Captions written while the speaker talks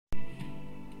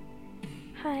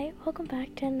Hi, welcome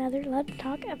back to another Love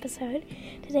Talk episode.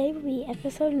 Today will be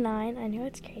episode 9. I know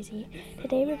it's crazy.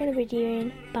 Today we're going to be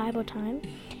doing Bible time,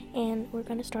 and we're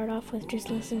going to start off with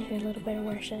just listening to a little bit of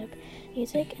worship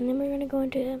music, and then we're going to go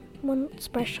into one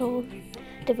special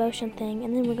devotion thing,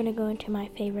 and then we're going to go into my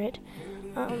favorite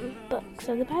books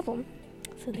of the Bible.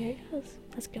 So there it goes.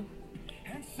 Let's go.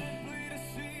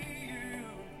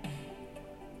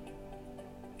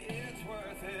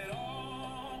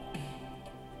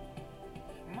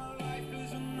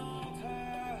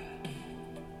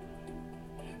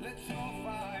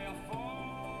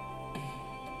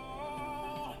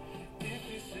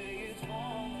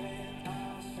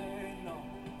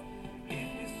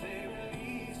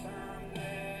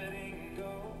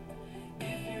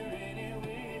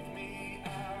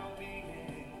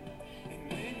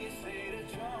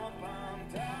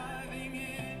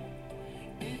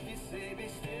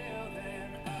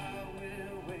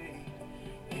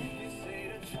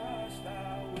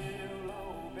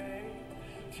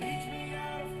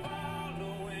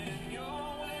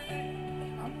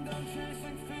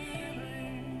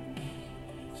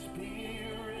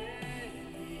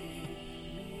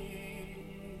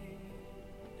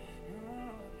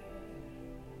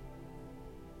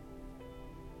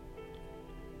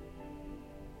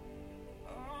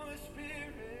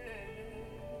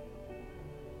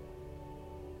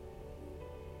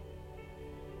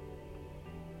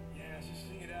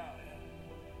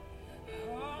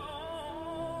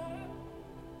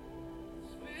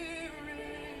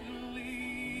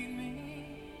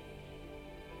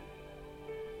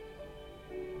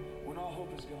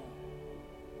 Hope is gone.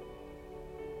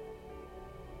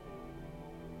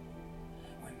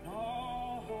 When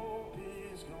all hope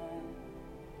is gone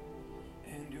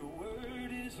and your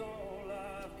word is all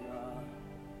I've got,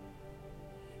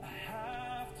 I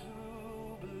have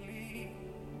to believe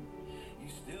you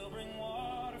still bring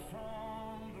water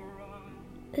from the rock.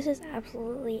 This is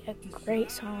absolutely a great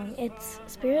song. It's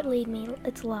Spirit Lead Me.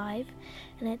 It's live,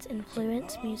 and it's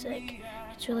Influence music.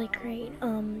 It's really great.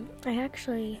 I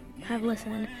actually have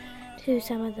listened to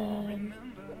some of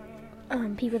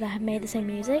the people that have made the same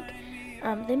music.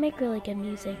 They make really good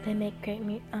music. They make great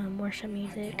worship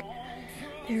music.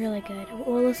 They're really good.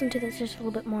 We'll listen to this just a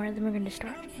little bit more, and then we're going to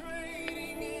start.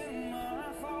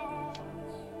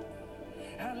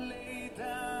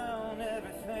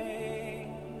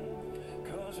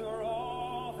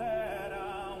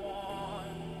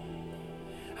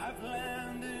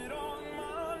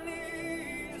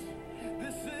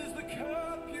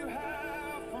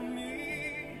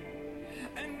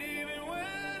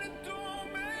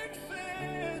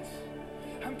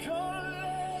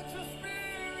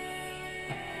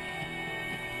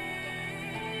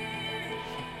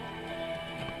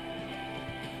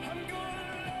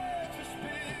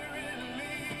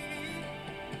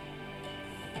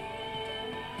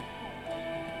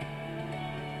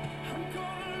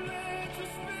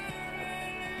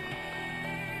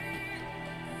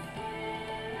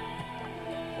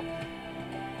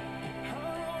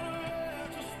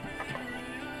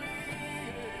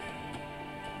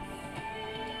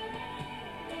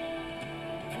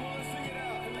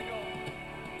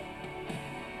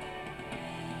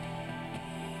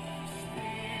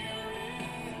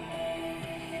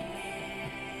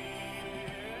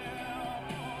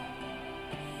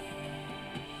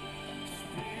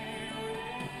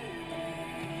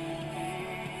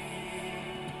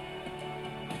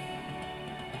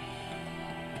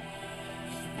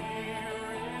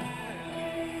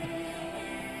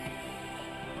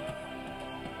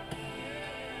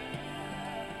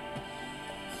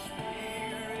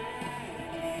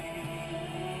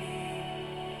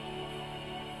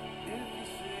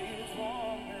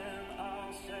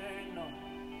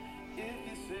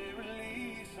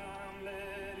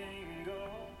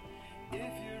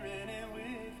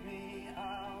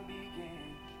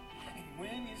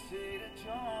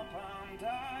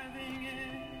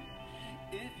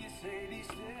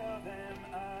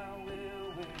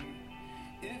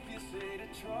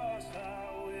 Trust, I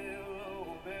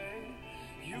will obey.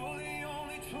 You're the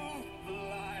only truth, the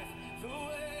life, the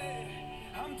way.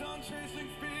 I'm done chasing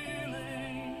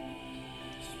feelings.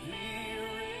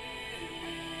 Spirit.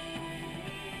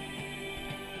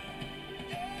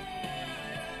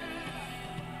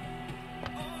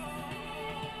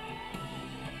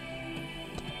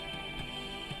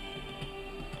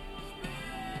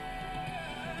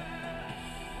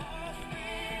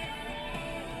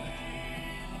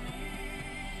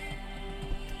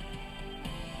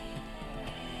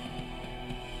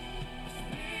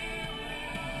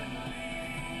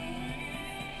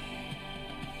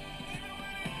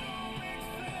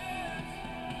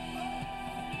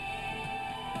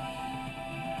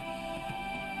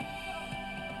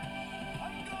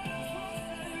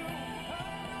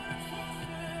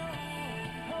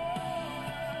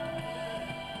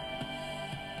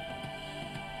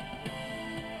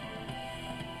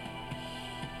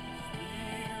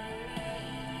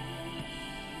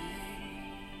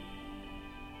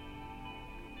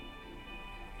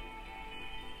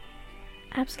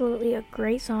 absolutely a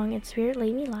great song. It's Spirit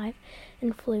Lead Me Live,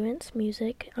 Influence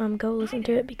Music. Go listen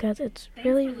to it because it's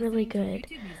really, really good.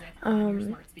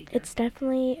 It's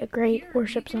definitely a great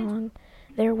worship song.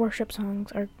 Their worship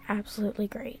songs are absolutely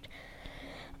great.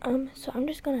 So I'm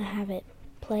just gonna have it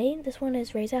play. This one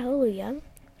is Raise a Hallelujah.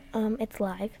 It's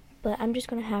live, but I'm just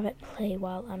gonna have it play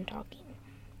while I'm talking.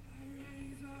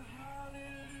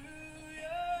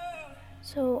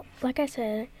 So, like I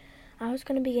said, I was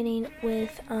gonna be beginning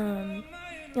with a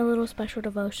little special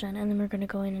devotion, and then we're gonna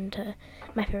go into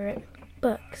my favorite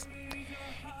books.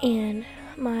 And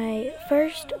my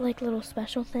first little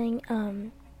special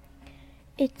thing,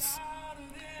 it's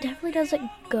definitely doesn't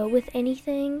go with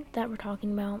anything that we're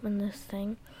talking about in this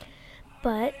thing,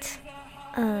 but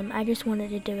I just wanted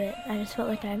to do it. I just felt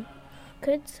like I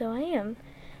could, so I am.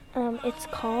 It's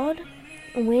called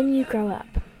When You Grow Up,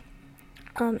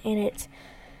 and it's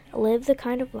live the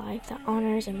kind of life that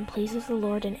honors and pleases the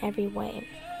Lord in every way.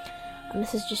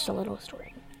 This is just a little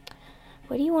story.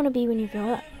 What do you want to be when you grow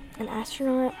up? An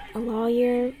astronaut, a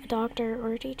lawyer, a doctor,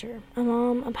 or a teacher? A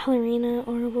mom, a ballerina,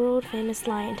 or a world-famous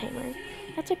lion tamer?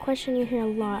 That's a question you hear a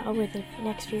lot over the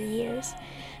next few years,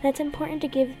 and it's important to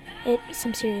give it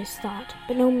some serious thought.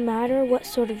 But no matter what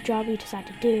sort of job you decide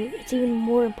to do, it's even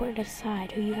more important to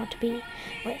decide who you want to be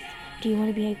with. Do you want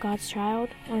to be a God's child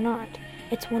or not?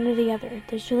 It's one or the other.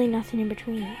 There's really nothing in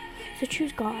between. So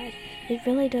choose God. It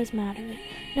really does matter.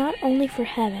 Not only for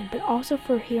heaven, but also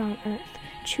for here on earth.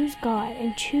 Choose God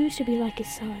and choose to be like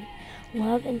His Son.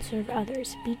 Love and serve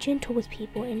others. Be gentle with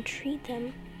people and treat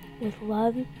them with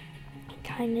love and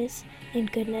kindness and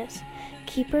goodness.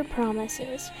 Keep her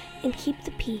promises and keep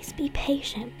the peace. Be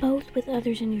patient, both with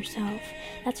others and yourself.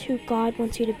 That's who God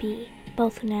wants you to be,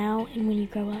 both now and when you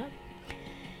grow up.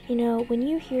 You know, when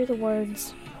you hear the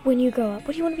words, when you grow up,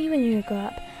 what do you want to be when you grow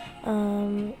up?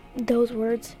 Those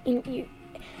words,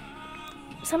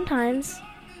 sometimes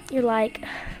you're like,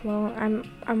 well,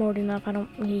 I'm old enough, I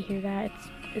don't need to hear that,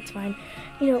 it's fine.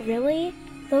 You know, really,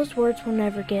 those words will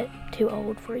never get too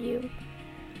old for you.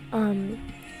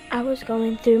 I was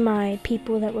going through my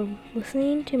people that were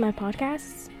listening to my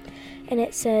podcasts, and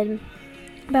it said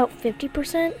about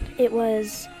 50%, it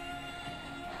was,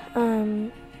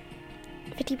 50%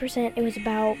 it was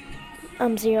about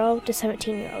 0 to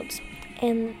 17-year-olds,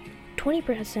 and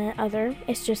 20% other,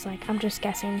 it's just like, I'm just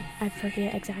guessing, I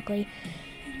forget exactly,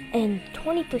 and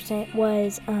 20%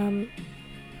 was, I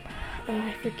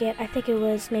forget, I think it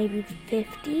was maybe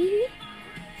 50,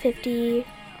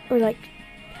 or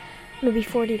maybe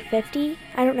 40 to 50,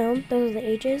 I don't know, those are the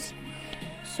ages.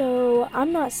 So,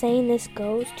 I'm not saying this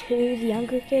goes to the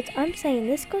younger kids, I'm saying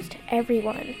this goes to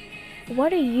everyone.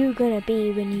 What are you gonna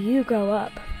be when you grow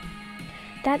up?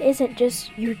 That isn't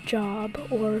just your job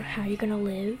or how you're gonna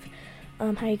live,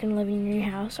 how you're gonna live in your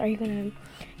house. Are you gonna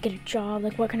get a job?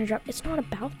 What kind of job? It's not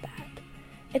about that.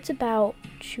 It's about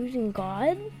choosing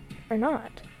God or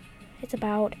not. It's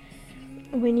about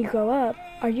when you grow up,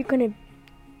 are you gonna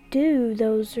do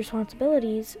those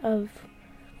responsibilities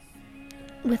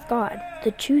with God,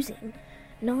 the choosing,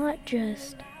 not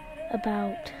just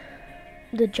about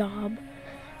the job,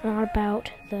 not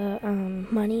about the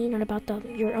money, not about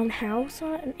your own house.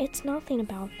 It's nothing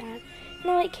about that. You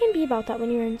know, it can be about that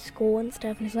when you're in school and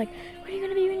stuff, and it's like, what are you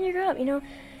going to be when you grow up, you know?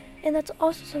 And that's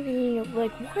also something you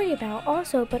worry about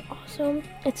also, but also,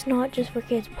 it's not just for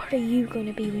kids. What are you going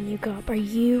to be when you grow up? Are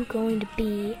you going to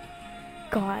be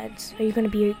God's? Are you going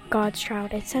to be God's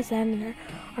child? It says that in there.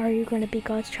 Are you going to be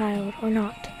God's child or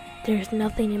not? There's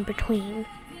nothing in between.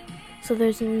 So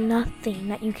there's nothing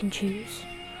that you can choose.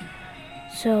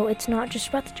 So it's not just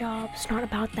about the job, it's not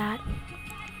about that.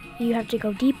 You have to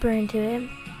go deeper into it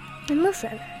and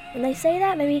listen. When they say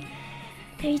that, maybe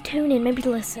tune in, maybe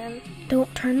listen.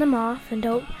 Don't turn them off and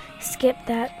don't skip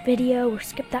that video or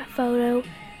skip that photo.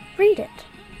 Read it.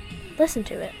 Listen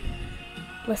to it.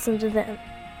 Listen to them.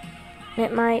 And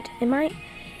it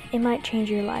might change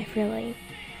your life, really.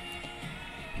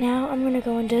 Now I'm gonna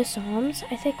go into Psalms.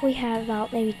 I think we have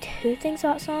about maybe 2 things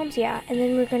about Psalms, yeah, and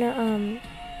then we're gonna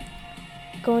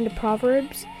go into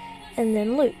Proverbs, and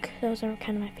then Luke. Those are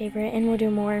kind of my favorite, and we'll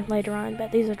do more later on,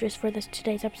 but these are just for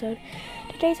today's episode.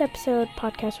 Today's episode,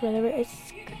 podcast, whatever,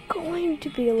 it's going to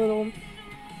be a little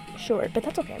short, but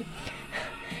that's okay.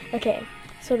 Okay,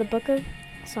 so the book of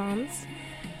Psalms,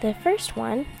 the first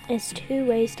one is 2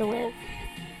 ways to live.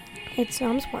 It's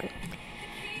Psalms 1.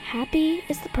 Happy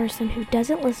is the person who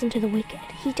doesn't listen to the wicked.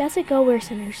 He doesn't go where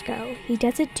sinners go. He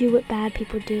doesn't do what bad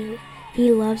people do. He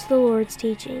loves the Lord's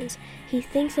teachings. He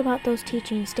thinks about those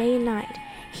teachings day and night.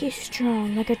 He is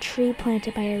strong like a tree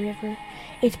planted by a river.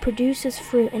 It produces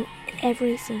fruit in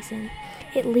every season.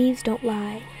 Its leaves don't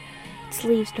lie.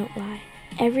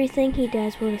 Everything he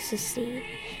does will succeed.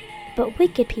 But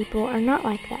wicked people are not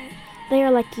like that. They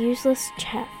are like useless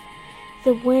chaff.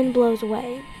 The wind blows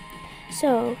away.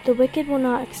 So the wicked will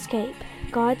not escape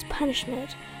God's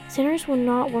punishment. Sinners will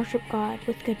not worship God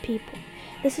with good people.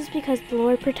 This is because the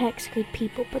Lord protects good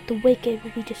people, but the wicked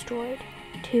will be destroyed.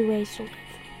 2 ways to live.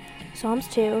 Psalms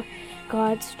 2,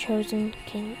 God's chosen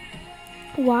king.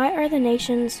 Why are the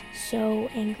nations so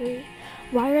angry?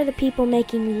 Why are the people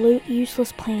making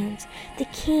useless plans? The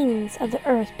kings of the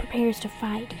earth prepares to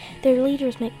fight. Their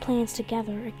leaders make plans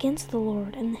together against the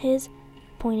Lord and his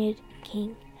appointed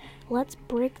king. Let's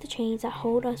break the chains that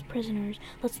hold us prisoners.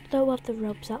 Let's throw off the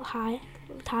ropes that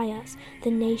tie us,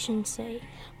 the nations say.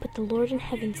 But the Lord in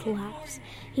heaven laughs.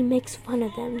 He makes fun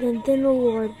of them. Then the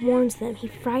Lord warns them. He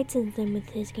frightens them with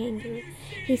his anger.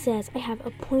 He says, I have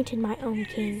appointed my own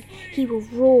king. He will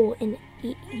rule in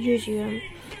Jerusalem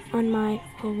on my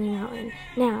holy mountain.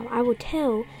 Now I will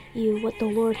tell you what the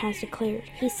Lord has declared.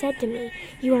 He said to me,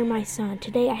 you are my son.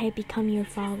 Today I have become your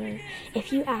father.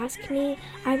 If you ask me,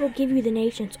 I will give you the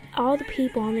nations. All the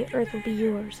people on the earth will be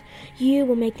yours. You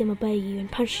will make them obey you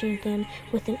and punish them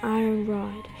with an iron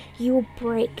rod. You will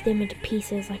break them into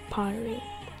pieces like pottery.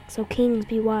 So kings,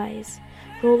 be wise.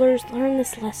 Rulers, learn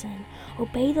this lesson.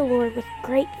 Obey the Lord with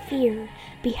great fear.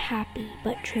 Be happy,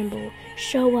 but tremble.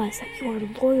 Show us that you are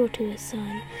loyal to his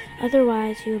son.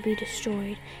 Otherwise, you will be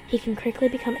destroyed. He can quickly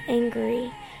become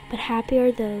angry, but happy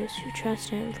are those who trust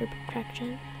him for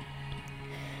protection.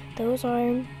 Those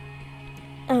are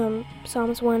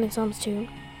Psalms 1 and Psalms 2.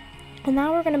 And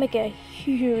now we're going to make a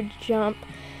huge jump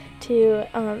to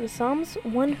Psalms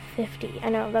 150. I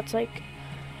know, that's like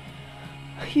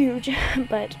huge,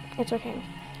 but it's okay.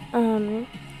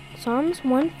 Psalms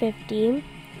 150.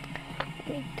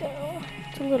 Let me go.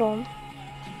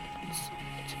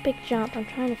 It's a big jump. I'm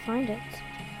trying to find it.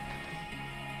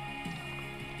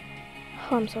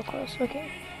 Oh, I'm so close.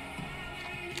 Okay.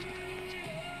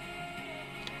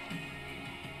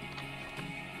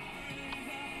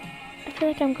 I feel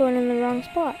like I'm going in the wrong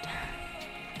spot.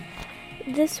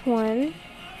 This one,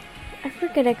 I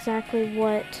forget exactly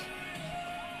what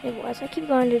it was. I keep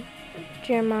going to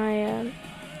Jeremiah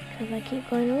because I keep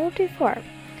going a little too far.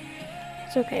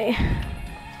 It's okay.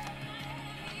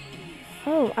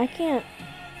 Oh, I can't.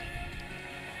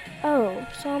 Oh,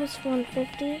 Psalms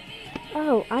 150.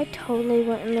 Oh, I totally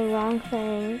went in the wrong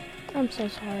thing. I'm so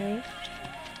sorry.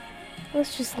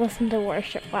 Let's just listen to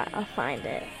worship while I find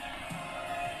it.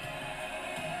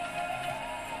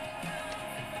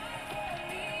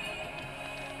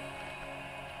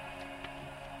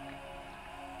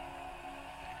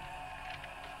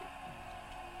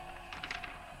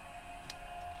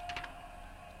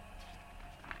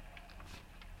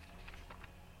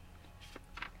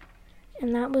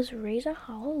 And that was Raise a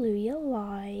Hallelujah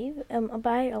live,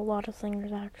 by a lot of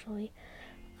singers actually.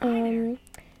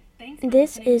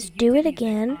 This is Do It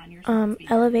Again,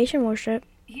 Elevation Worship.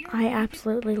 I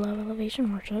absolutely love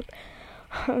Elevation Worship.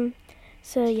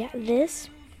 So yeah, this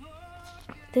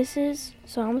is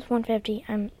Psalms 150.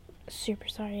 I'm super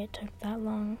sorry it took that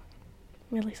long.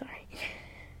 Really sorry.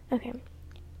 Okay.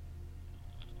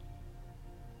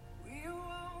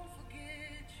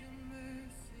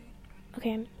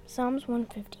 Okay, Psalms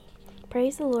 150.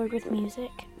 Praise the Lord with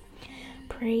music.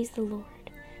 Praise the Lord.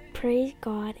 Praise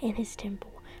God in his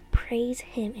temple. Praise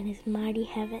him in his mighty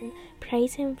heaven.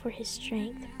 Praise him for his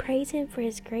strength. Praise him for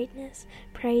his greatness.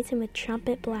 Praise him with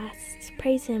trumpet blasts.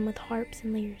 Praise him with harps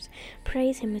and lyres.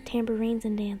 Praise him with tambourines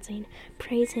and dancing.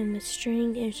 Praise him with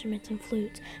stringed instruments and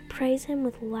flutes. Praise him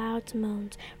with loud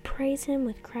moans. Praise him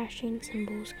with crashing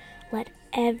cymbals. Let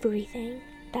everything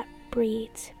that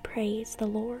breathes praise the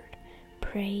Lord.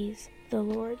 Praise the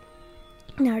Lord.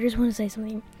 Now I just want to say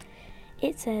something.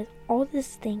 It says all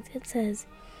these things. It says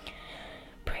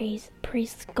praise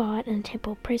God in the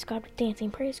temple, praise God with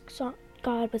dancing, praise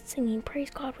God with singing, praise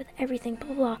God with everything, blah,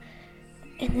 blah, blah.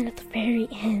 And then at the very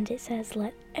end it says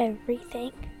let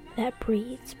everything that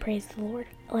breathes praise the Lord.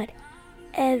 Let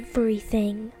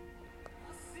everything.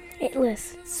 It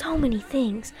lists so many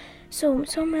things. So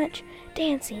much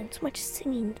dancing, so much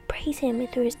singing, praise him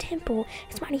through his temple,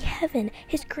 his mighty heaven,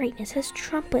 his greatness, his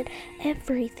trumpet,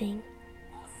 everything.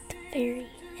 At the very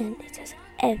end, it says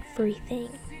everything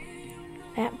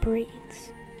that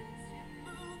breathes.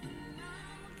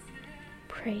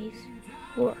 Praise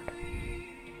Lord.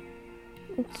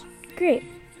 It's great.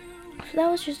 So that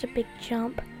was just a big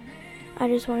jump. I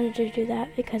just wanted to do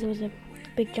that because it was a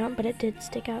big jump, but it did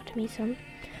stick out to me some.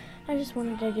 I just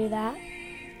wanted to do that.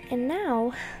 And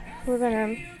now, we're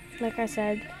gonna, like I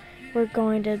said, we're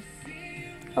going to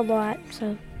a lot,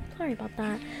 so sorry about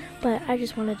that. But I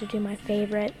just wanted to do my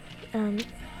favorite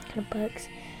kind of books.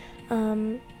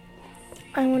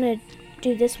 I want to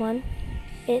do this one.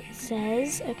 It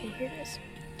says, okay, here it is.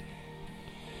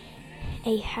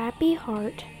 A happy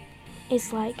heart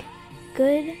is like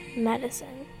good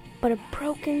medicine, but a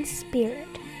broken spirit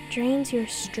drains your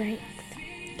strength.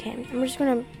 Okay, I'm just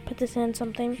going to put this in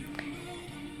something.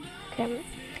 Okay,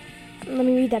 let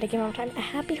me read that again one more time. A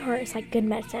happy heart is like good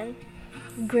medicine.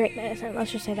 Great medicine,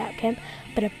 let's just say that, okay?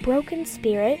 But a broken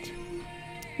spirit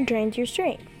drains your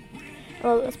strength.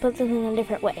 Well, let's put this in a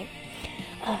different way.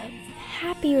 A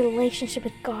happy relationship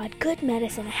with God, good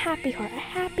medicine, a happy heart, a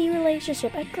happy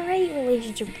relationship, a great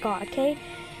relationship with God, okay?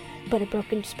 But a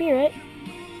broken spirit,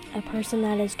 a person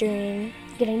that is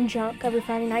getting drunk every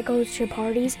Friday night, goes to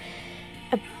parties,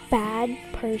 a bad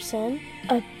person,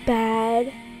 a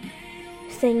bad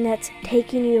thing that's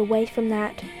taking you away from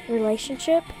that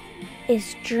relationship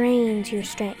drains your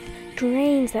strength,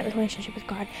 drains that relationship with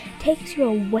God, takes you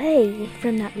away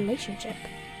from that relationship.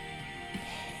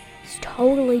 It's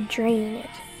totally draining it.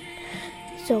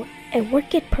 So a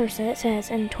wicked person, it says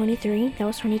in 23, that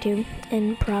was 22,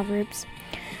 in Proverbs,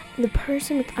 the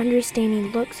person with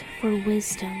understanding looks for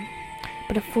wisdom,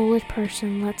 but a foolish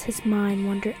person lets his mind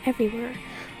wander everywhere.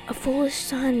 A foolish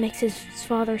son makes his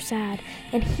father sad,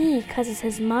 and he causes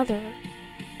his mother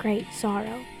great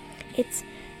sorrow. It's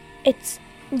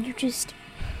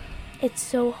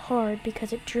so hard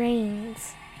because it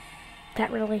drains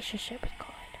that relationship with God.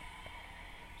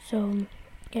 So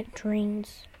it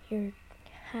drains your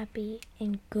happy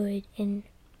and good and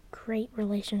great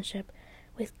relationship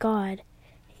with God.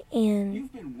 And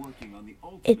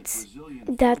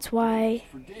that's why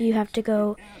you have to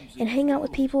go and hang out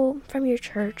with people from your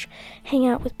church, hang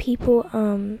out with people,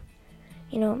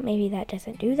 maybe that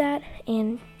doesn't do that,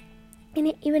 and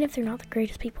even if they're not the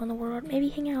greatest people in the world, maybe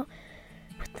hang out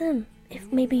with them. If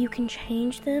maybe you can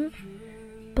change them,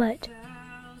 but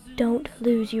don't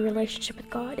lose your relationship with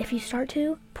God. If you start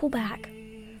to, pull back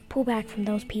from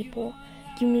those people.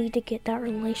 You need to get that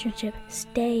relationship,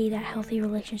 stay that healthy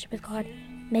relationship with God.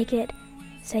 Make it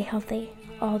stay healthy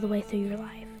all the way through your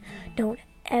life. Don't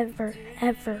ever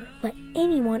let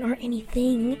anyone or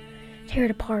anything tear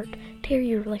it apart, tear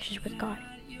your relationship with God,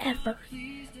 ever.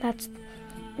 That's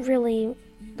really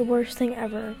the worst thing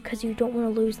ever, because you don't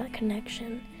want to lose that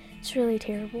connection. It's really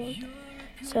terrible.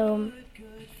 So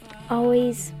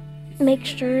always make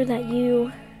sure that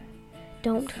you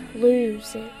don't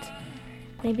lose it.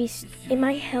 Maybe it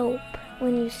might help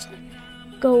when you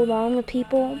go along with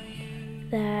people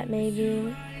that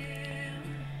maybe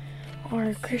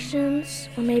are Christians,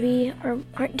 or maybe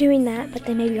aren't doing that, but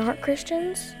they maybe aren't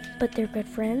Christians, but they're good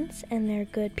friends and they're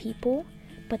good people,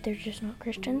 but they're just not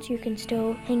Christians. You can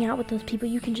still hang out with those people.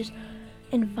 You can just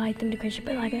invite them to Christian.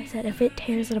 But like I said, if it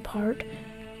tears it apart,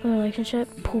 the relationship,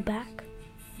 pull back.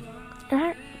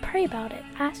 And pray about it.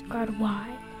 Ask God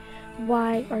why.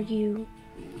 Why are you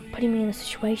putting me in this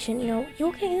situation?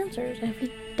 You'll get answers. And if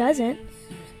He doesn't,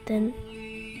 then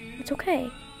it's okay.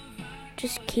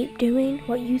 Just keep doing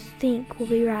what you think will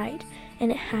be right.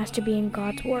 And it has to be in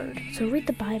God's Word. So read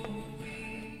the Bible.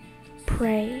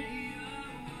 Pray.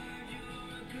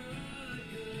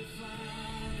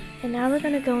 And now we're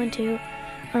going to go into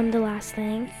the last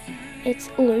thing. It's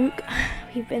Luke.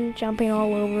 We've been jumping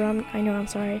all over him. I know, I'm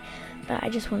sorry. But I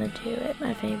just want to do it,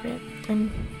 my favorite.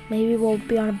 And maybe we'll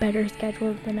be on a better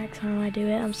schedule the next time I do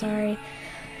it. I'm sorry.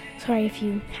 Sorry if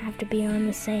you have to be on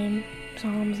the same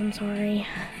Psalms. I'm sorry.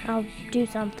 I'll do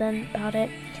something about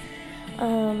it.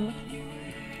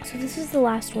 So this is the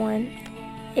last one.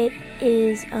 It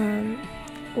is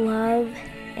love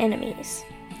enemies.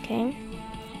 Okay?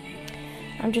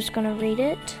 I'm just going to read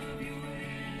it.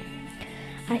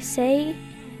 I say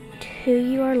to who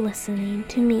you are listening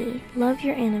to me, love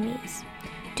your enemies.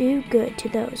 Do good to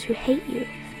those who hate you.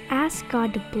 Ask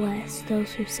God to bless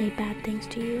those who say bad things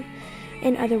to you.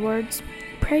 In other words,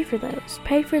 pray for those.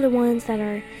 Pray for the ones that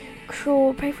are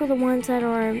cruel. Pray for the ones that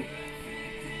are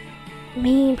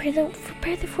mean. Pray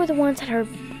for the ones that are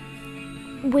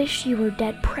wish you were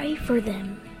dead. Pray for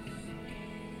them.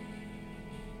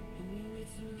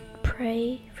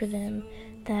 Pray for them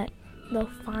that they'll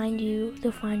find you,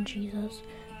 they'll find Jesus,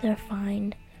 they'll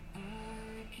find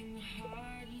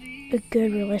a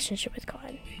good relationship with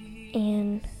God.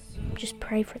 And just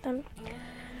pray for them.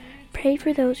 Pray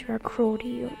for those who are cruel to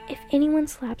you. If anyone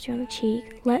slaps you on the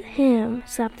cheek, let him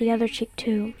slap the other cheek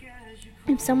too.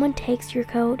 If someone takes your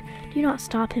coat, do not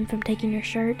stop him from taking your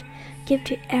shirt. Give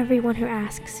to everyone who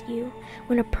asks you.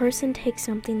 When a person takes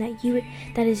something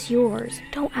that is yours,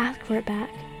 don't ask for it back.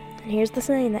 And here's the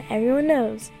saying that everyone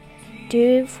knows.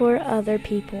 Do for other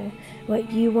people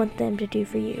what you want them to do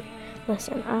for you.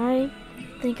 Listen, I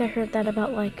think I heard that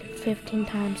about like 15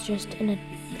 times just in an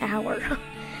hour.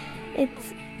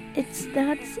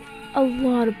 That's a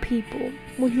lot of people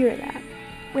will hear that.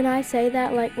 When I say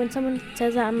that, like when someone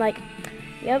says that, I'm like,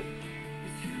 yep.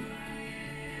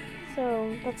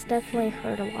 So that's definitely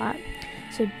heard a lot.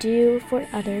 So do for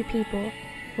other people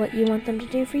what you want them to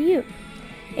do for you.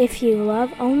 If you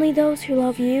love only those who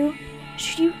love you,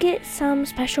 should you get some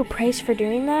special praise for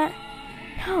doing that?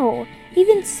 No,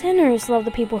 even sinners love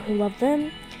the people who love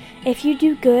them. If you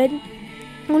do good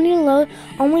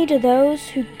only to those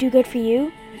who do good for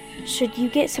you, should you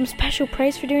get some special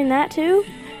praise for doing that too?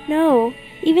 No,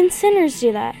 even sinners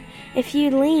do that. If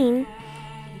you lean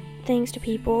things to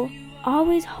people,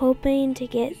 always hoping to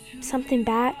get something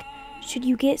back, should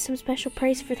you get some special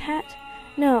praise for that?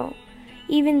 No,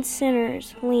 even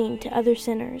sinners lean to other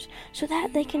sinners so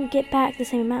that they can get back the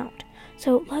same amount.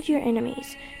 So love your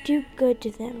enemies, do good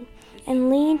to them, and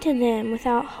lean to them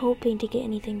without hoping to get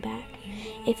anything back.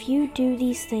 If you do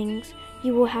these things,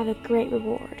 you will have a great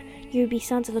reward. You will be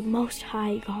sons of the Most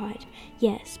High God.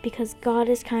 Yes, because God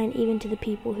is kind even to the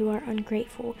people who are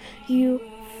ungrateful. You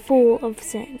full of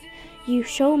sin. You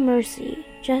show mercy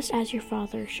just as your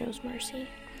Father shows mercy.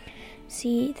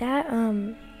 See, that,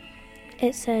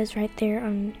 it says right there,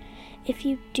 if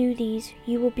you do these,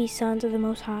 you will be sons of the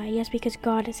Most High. Yes, because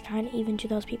God is kind even to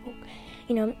those people.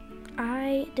 You know,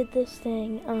 I did this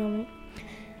thing,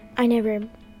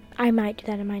 I might do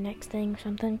that in my next thing or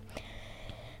something.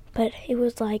 But it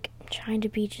was like trying to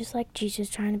be just like Jesus,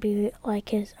 trying to be like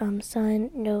his son,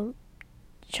 you know,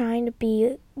 trying to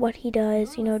be what he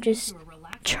does, you know, just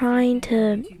trying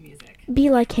to be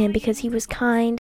like him because he was kind